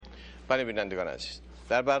بله بینندگان عزیز،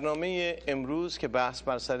 در برنامه امروز که بحث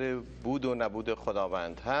بر سر بود و نبود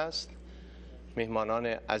خداوند هست، مهمانان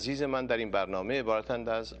عزیز من در این برنامه عبارتند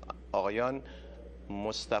از آقایان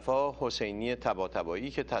مصطفی حسینی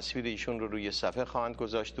طباطبایی که تصویر ایشون رو روی صفحه خواهند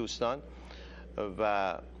گذاشت دوستان،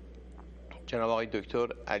 و جناب آقای دکتر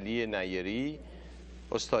علی نیری،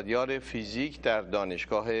 استادیار فیزیک در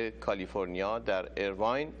دانشگاه کالیفرنیا در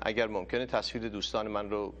ایرواین. اگر ممکنه تصویر دوستان من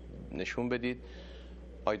رو نشون بدید.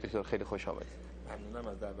 آقای دکتر خیلی خوش آمدید. ممنونم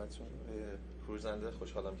از دعوتتون. فروزنده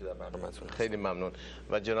خوشحالم که در برنامه‌تون. خیلی ممنون.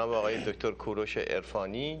 و جناب آقای دکتر کوروش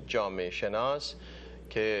عرفانی، جامعه شناس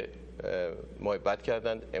که محبت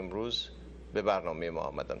کردند امروز به برنامه ما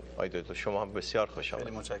آمدن. آقای دکتر شما هم بسیار خوش آمدید.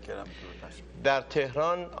 خیلی متشکرم. در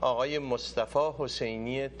تهران آقای مصطفی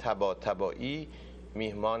حسینی طباطبایی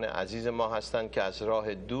میهمان عزیز ما هستند که از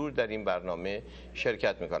راه دور در این برنامه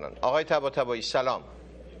شرکت میکنند. آقای طباطبایی سلام.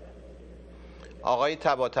 آقای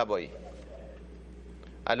طباطبایی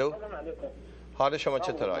الو، حال شما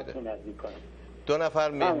چطور آیده؟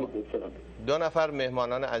 دو نفر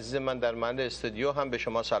مهمانان عزیز من در محل استودیو هم به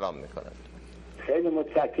شما سلام میکنند. خیلی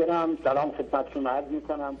متشکرم. سلام خدمتتون عرض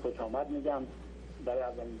میکنم، خوش آمد میگم. برای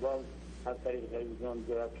اولین بار از طریق تلویزیون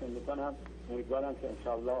زیارتتون میکنم. امیدوارم که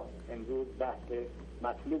انشالله امروز بحث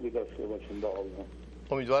مطلوبی داشته باشیم با آقایون.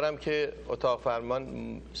 امیدوارم که اتاق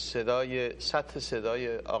فرمان سطح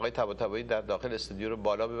صدای آقای طباطبایی در داخل استودیو رو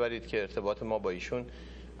بالا ببرید که ارتباط ما با ایشون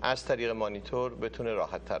از طریق مانیتور بتونه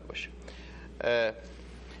راحت تر باشه.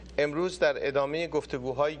 امروز در ادامه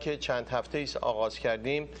گفتگوهایی که چند هفته ایست آغاز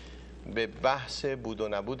کردیم به بحث بود و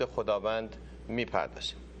نبود خداوند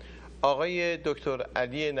میپردازیم. آقای دکتر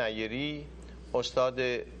علی نیری استاد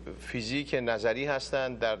فیزیک نظری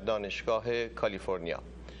هستند در دانشگاه کالیفرنیا.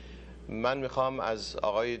 من میخوام از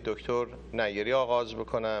آقای دکتر نیری آغاز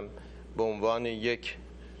بکنم به عنوان یک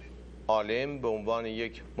عالم، به عنوان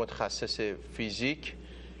یک متخصص فیزیک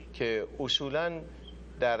که اصولاً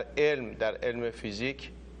در علم فیزیک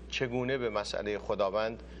چگونه به مسئله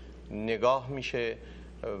خداوند نگاه میشه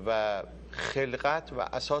و خلقت و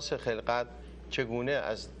اساس خلقت چگونه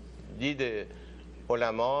از دید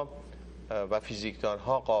علما و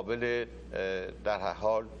فیزیکدانها قابل در هر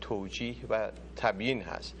حال توجیه و تبیین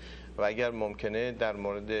هست. و اگر ممکنه در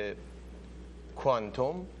مورد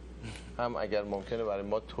کوانتوم هم اگر ممکنه برای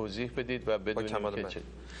ما توضیح بدید و بدونیم که چه.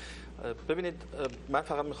 ببینید، من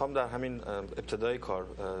فقط میخوام در همین ابتدای کار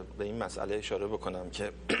به این مسئله اشاره بکنم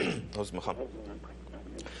که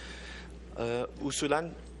اصولاً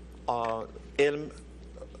علم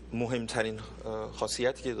مهمترین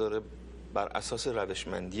خاصیتی که داره بر اساس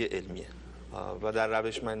روشمندی علمیه و در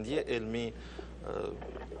روشمندی علمی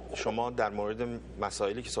شما در مورد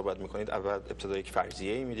مسائلی که صحبت میکنید اول ابتدا یک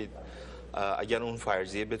فرضیه‌ای میدید. اگر اون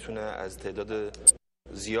فرضیه بتونه از تعداد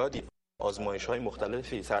زیادی آزمایش‌های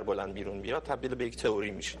مختلفی سربلند بیرون بیاد تبدیل به یک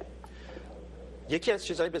تئوری میشه. یکی از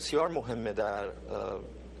چیزهای بسیار مهمه در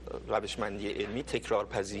روشمندی علمی تکرار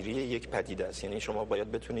پذیری یک پدیده است. یعنی شما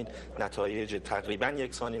باید بتونید نتایج تقریبا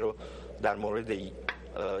یکسانی رو در مورد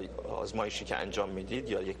آزمایشی که انجام میدید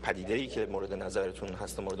یا یک پدیده‌ای که مورد نظرتون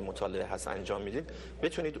هست، مورد مطالعه هست انجام میدید،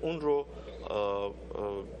 بتونید اون رو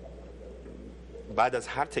بعد از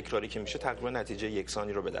هر تکراری که میشه تقریبا نتیجه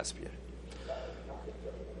یکسانی رو به دست بیارید.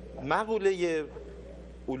 مقوله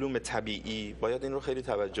علوم طبیعی باید این رو خیلی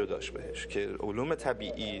توجه داشت بهش که علوم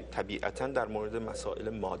طبیعی طبیعتاً در مورد مسائل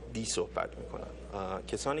مادی صحبت میکنن.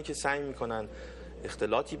 کسانی که سعی میکنن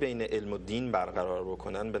اختلاطی بین علم و دین برقرار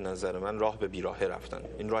بکنن به نظر من راه به بیراهه رفتن.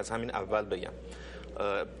 این رو از همین اول بگم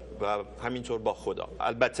و همینطور با خدا.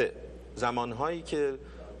 البته زمانهایی که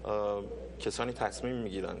کسانی تصمیم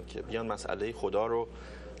میگیرن که بیان مسئله خدا رو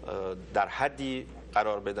در حدی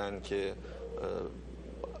قرار بدن که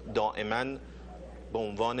دائما به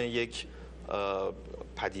عنوان یک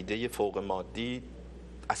پدیده فوق مادی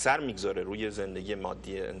اثر میگذاره روی زندگی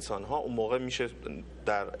مادی انسان ها، اون موقع میشه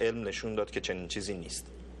در علم نشون داد که چنین چیزی نیست.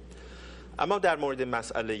 اما در مورد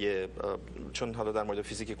مسئله، چون حالا در مورد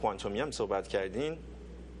فیزیک کوانتومی هم صحبت کردین،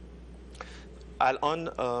 الان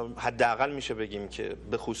حداقل میشه بگیم که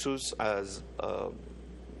به خصوص از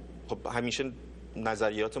خب همیشه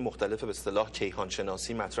نظریات مختلف به اصطلاح کیهان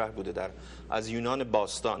شناسی مطرح بوده از یونان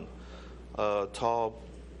باستان تا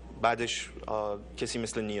بعدش کسی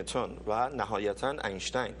مثل نیوتن و نهایتاً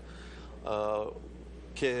اینشتین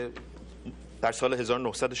که در سال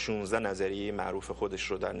 1916 نظریه معروف خودش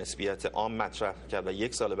رو در نسبیت عام مطرح کرد و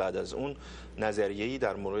یک سال بعد از اون نظریه‌ای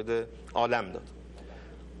در مورد عالم داد.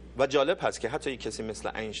 و جالب هست که حتی یک کسی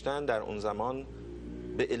مثل اینشتین در اون زمان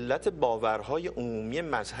به علت باورهای عمومی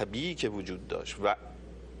مذهبی که وجود داشت و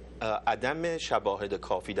عدم شواهد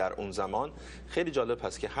کافی در اون زمان خیلی جالب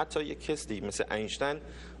هست که حتی یک کسی مثل اینشتین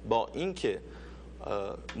با اینکه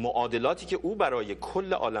معادلاتی که او برای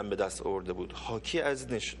کل عالم به دست آورده بود حاکی از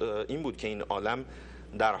این بود که این عالم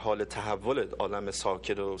در حال تحول، عالم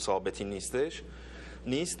ساکت و ثابتی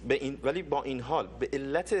نیست ولی با این حال به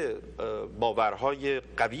علت باورهای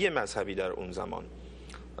قوی مذهبی در اون زمان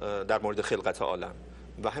در مورد خلقت عالم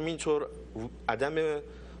و همینطور عدم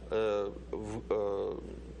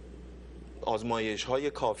آزمایش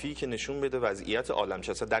های کافی که نشون بده وضعیت عالم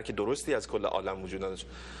چه، درک درستی از کل عالم وجود نداشت.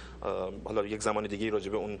 حالا یک زمان دیگه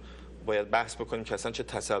راجع به اون باید بحث بکنیم که اصلا چه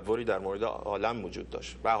تصوری در مورد عالم وجود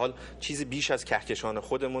داشت. به هر حال چیزی بیش از کهکشان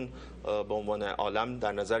خودمون به عنوان عالم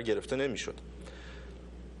در نظر گرفته نمیشد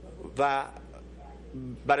و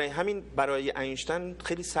برای همین برای اینشتین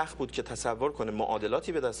خیلی سخت بود که تصور کنه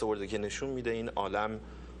معادلاتی به دست آورده که نشون میده این عالم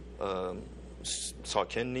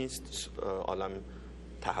ساکن نیست، عالم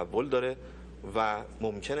تحول داره و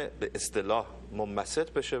ممکنه به اصطلاح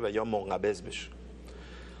منبسط بشه و یا منقبض بشه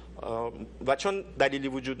و چون دلیلی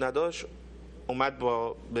وجود نداشت اومد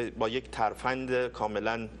با یک ترفند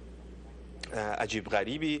کاملا عجیب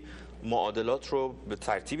غریبی معادلات رو به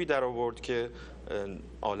ترتیبی در آورد که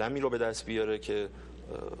عالمی رو به دست بیاره که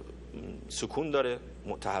سکون داره،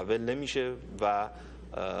 متحول نمیشه و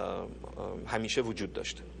همیشه وجود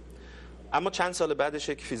داشته. اما چند سال بعدش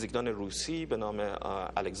یک فیزیکدان روسی به نام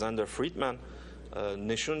الکساندر فریدمن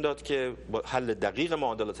نشون داد که با حل دقیق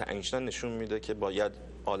معادلات اینشتین نشون میده که باید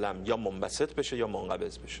عالم یا منبسط بشه یا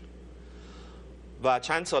منقبض بشه و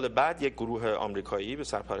چند سال بعد یک گروه آمریکایی به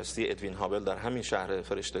سرپرستی ادوین هابل در همین شهر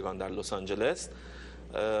فرشتگان در لس آنجلس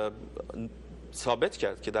ثابت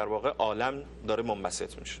کرد که در واقع عالم داره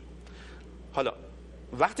منبسط میشه. حالا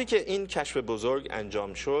وقتی که این کشف بزرگ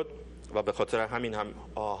انجام شد و به خاطر همین هم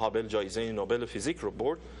هابل جایزه نوبل فیزیک رو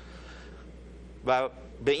برد و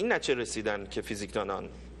به این نتیجه رسیدن که فیزیکدانان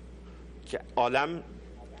که عالم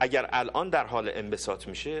اگر الان در حال انبساط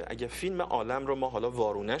میشه، اگر فیلم عالم رو ما حالا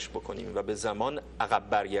وارونش بکنیم و به زمان عقب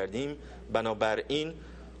برگردیم، بنابراین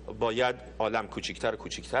باید عالم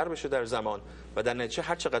کوچیکتر بشه در زمان و در نتیجه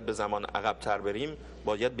هر چقدر به زمان عقب‌تر بریم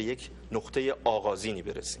باید به یک نقطه آغازینی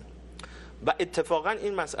برسیم. و اتفاقا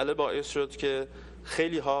این مسئله باعث شد که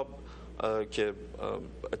خیلی ها که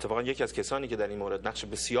اتفاقا یکی از کسانی که در این مورد نقش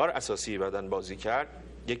بسیار اساسی بعداً بازی کرد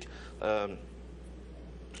یک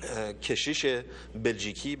کشیش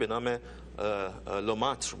بلژیکی به نام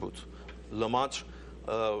لوماتر بود. لوماتر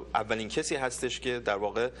اولین کسی هستش که در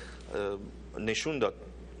واقع نشون داد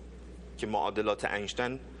که معادلات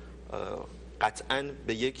اینشتین قطعاً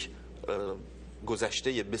به یک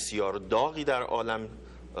گذشته بسیار داغی در عالم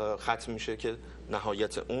ختم میشه که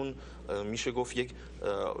نهایت اون میشه گفت یک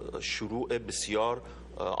شروع بسیار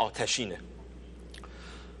آتشینه.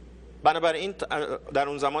 بنابراین در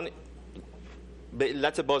اون زمان به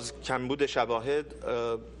علت باز کمبود شواهد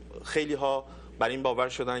خیلی ها بر این باور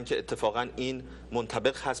شدن که اتفاقا این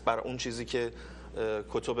منطبق هست بر اون چیزی که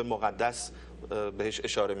کتب مقدس بهش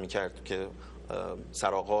اشاره میکرد که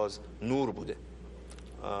سرآغاز نور بوده،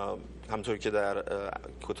 همطور که در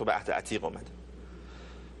کتب عهد عتیق آمده.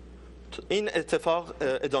 این اتفاق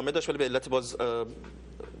ادامه داشت ولی به علت باز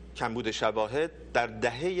کمبود شواهد در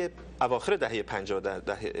اواخر دهه 50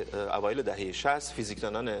 اوایل دهه 60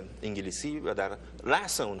 فیزیکدانان انگلیسی و در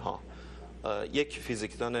رأس اونها یک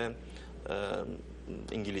فیزیکدان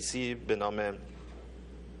انگلیسی به نام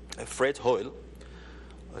فرد هویل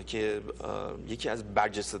که یکی از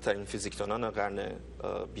برجسته‌ترین فیزیکدانان قرن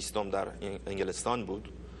 20 در انگلستان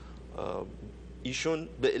بود، ایشون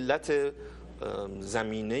به علت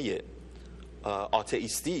زمینه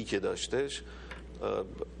آتئیستی که داشتش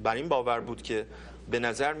بر این باور بود که به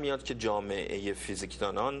نظر میاد که جامعه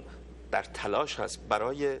فیزیکدانان در تلاش هست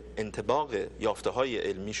برای انطباق یافته‌های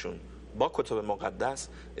علمیشون با کتب مقدس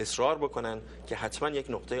اصرار بکنن که حتما یک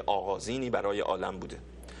نقطه آغازینی برای عالم بوده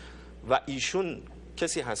و ایشون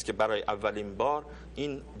کسی هست که برای اولین بار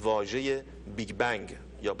این واژه بیگ بنگ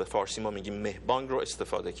یا به فارسی ما میگیم مهبانگ رو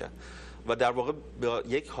استفاده کرد و در واقع با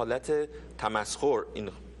یک حالت تمسخر این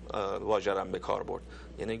واژه رو به کار برد.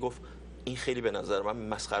 یعنی گفت این خیلی به نظر من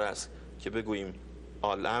مسخره است که بگوییم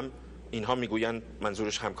عالم، اینها میگوین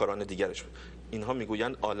منظورش همکاران دیگرش بود، اینها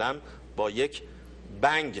میگوین عالم با یک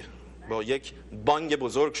بنگ، با یک بانگ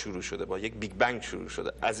بزرگ شروع شده، با یک بیگ بنگ شروع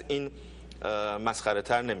شده، از این مسخره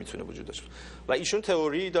تر نمیتونه وجود داشته. و ایشون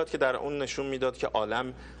تئوری داد که در اون نشون میداد که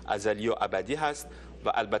عالم ازلی و ابدی هست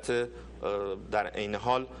و البته در عین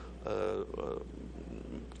حال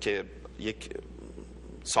که یک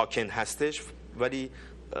ساکن هستش ولی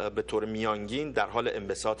به طور میانگین در حال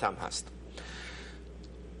انبساط هم هست.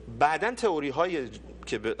 بعدن تئوری های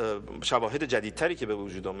که شواهد جدیدتری که به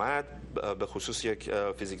وجود آمد، به خصوص یک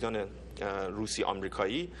فیزیکدان روسی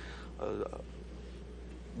آمریکایی،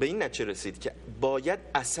 به این نتیجه رسید که باید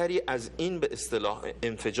اثری از این به اصطلاح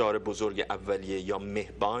انفجار بزرگ اولیه یا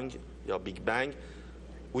مهبانگ یا بیگ بنگ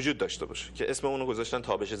وجود داشته باشه که اسم اونو گذاشتن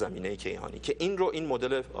تابش زمینه کیهانی، که این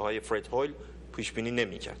مدل آقای فرید هویل پیش بینی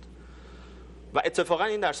نمی‌کرد. و اتفاقا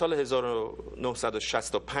این در سال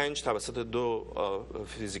 1965 توسط دو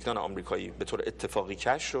فیزیکدان آمریکایی به طور اتفاقی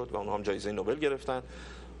کشف شد و اونها هم جایزه نوبل گرفتن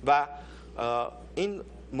و این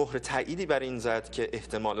مهر تأییدی بر این زد که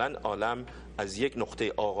احتمالاً عالم از یک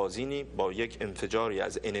نقطه آغازینی با یک انفجاری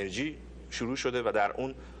از انرژی شروع شده و در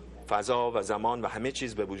اون فضا و زمان و همه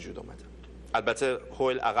چیز به وجود آمده. البته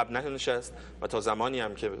هویل عقب ننشست و تا زمانی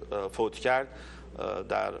هم که فوت کرد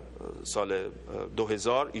در سال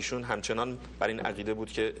 2000 ایشون همچنان بر این عقیده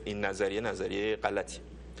بود که این نظریه غلطی.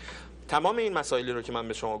 تمام این مسائلی رو که من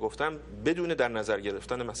به شما گفتم بدون در نظر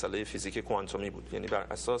گرفتن مسئله فیزیک کوانتومی بود، یعنی بر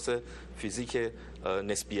اساس فیزیک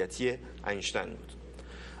نسبیتی اینشتین بود.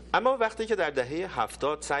 اما وقتی که در دهه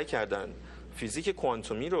 70 سعی کردن فیزیک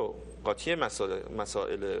کوانتومی رو قاطی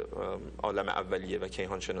مسائل عالم اولیه و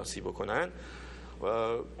کیهان شناسی بکنن،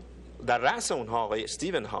 در رأس اونها آقای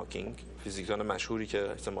استیون هاکینگ، فیزیکدان مشهوری که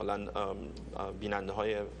احتمالاً بیننده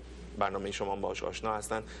های برنامه شما باهاش آشنا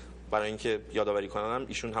هستن، برای اینکه یادآوری کنم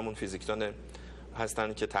ایشون همون فیزیکدان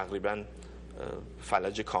هستن که تقریباً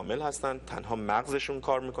فلج کامل هستن، تنها مغزشون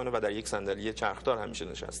کار میکنه و در یک صندلی چرخدار همیشه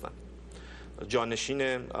نشستن.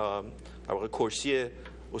 جانشین در واقع کرسی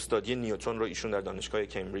استادی نیوتن رو ایشون در دانشگاه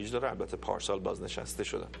کمبریج داره، البته پارسال بازنشسته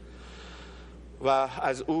شدن و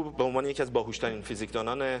از او به عنوان یکی از باهوشترین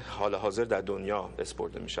فیزیکدانان حال حاضر در دنیا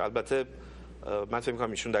اسپرده میشه. البته من فکر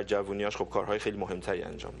می‌کنم ایشون در جوونیاش خب کارهای خیلی مهمتری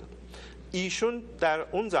انجام داد. ایشون در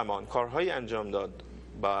اون زمان کارهایی انجام داد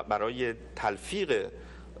برای تلفیق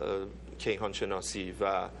کیهان شناسی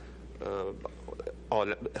و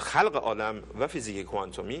خلق عالم و فیزیک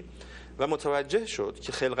کوانتومی و متوجه شد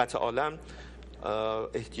که خلقت عالم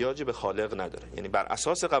احتیاج به خالق نداره. یعنی بر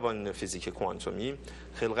اساس قوانین فیزیک کوانتومی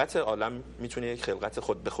خلقت عالم میتونه یک خلقت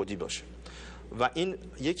خود به خودی باشه و این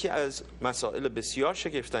یکی از مسائل بسیار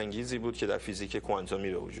شگفت انگیزی بود که در فیزیک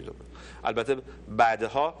کوانتومی به وجود آمد. البته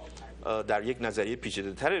بعدها در یک نظریه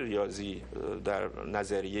پیچیده‌تر ریاضی، در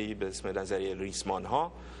نظریه‌ای به اسم نظریه ریسمان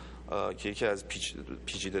ها که یکی از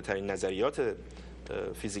پیچیده‌ترین نظریات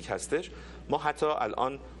فیزیک هستش، ما حتی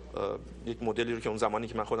الان یک مدلی رو که اون زمانی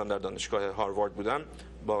که من خودم در دانشگاه هاروارد بودم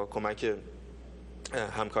با کمک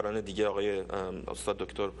همکاران دیگه آقای استاد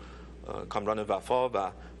دکتر کامران وفا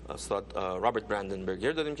و استاد رابرت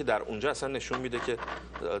برندنبرگر دادیم که در اونجا اصلا نشون میده که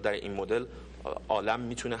در این مدل عالم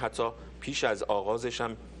میتونه حتی پیش از آغازش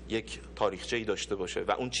هم یک تاریخچه‌ای داشته باشه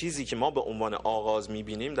و اون چیزی که ما به عنوان آغاز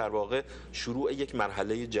میبینیم در واقع شروع یک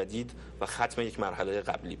مرحله جدید و ختم یک مرحله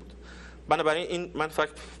قبلی بود. بنابراین این من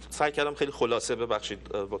سعی کردم خیلی خلاصه، ببخشید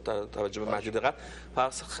با توجه به محدود دقت،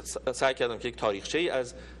 سعی کردم که یک تاریخچه‌ای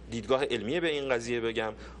از دیدگاه علمی به این قضیه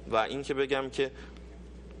بگم و این که بگم که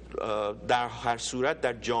در هر صورت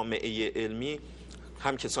در جامعه علمی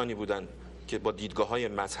هم کسانی بودن که با دیدگاه‌های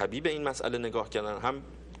مذهبی به این مسئله نگاه کردن، هم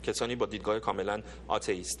کسانی با دیدگاه کاملا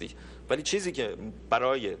آتئیستی، ولی چیزی که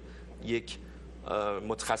برای یک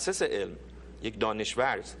متخصص علم، یک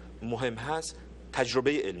دانشور مهم هست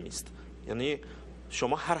تجربه علمی است. یعنی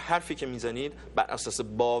شما هر حرفی که میزنید بر اساس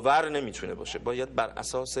باور نمیتونه باشه، باید بر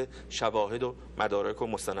اساس شواهد و مدارک و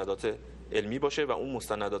مستندات علمی باشه و اون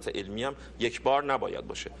مستندات علمی هم یک بار نباید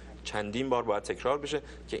باشه، چندین بار باید تکرار بشه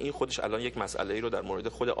که این خودش الان یک مسئله ای رو در مورد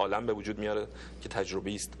خود عالم به وجود میاره که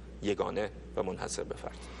تجربی است یگانه و منحصر به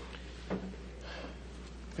فرد.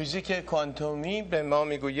 فیزیک کوانتومی به ما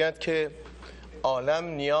میگوید که عالم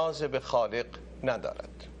نیاز به خالق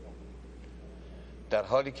ندارد، در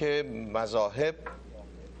حالی که مذاهب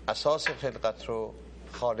اساس خلقت رو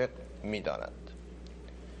خالق می‌دانند.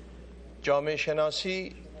 جامعه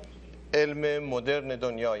شناسی، علم مدرن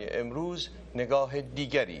دنیای امروز، نگاه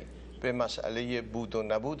دیگری به مسئله بود و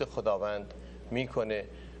نبود خداوند میکنه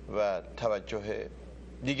و توجه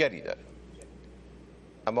دیگری داره.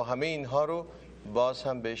 اما همه اینها رو باز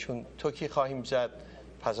هم بهشون توکی خواهیم زد.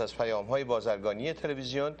 پس از پیام‌های بازرگانی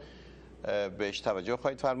تلویزیون بهش توجه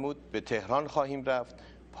خواهید فرمود. به تهران خواهیم رفت،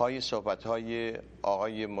 پای صحبت‌های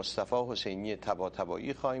آقای مصطفی حسینی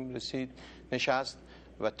طباطبایی خواهیم نشست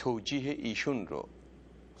و توجیه ایشون رو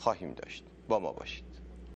خواهیم داشت. با ما باشید.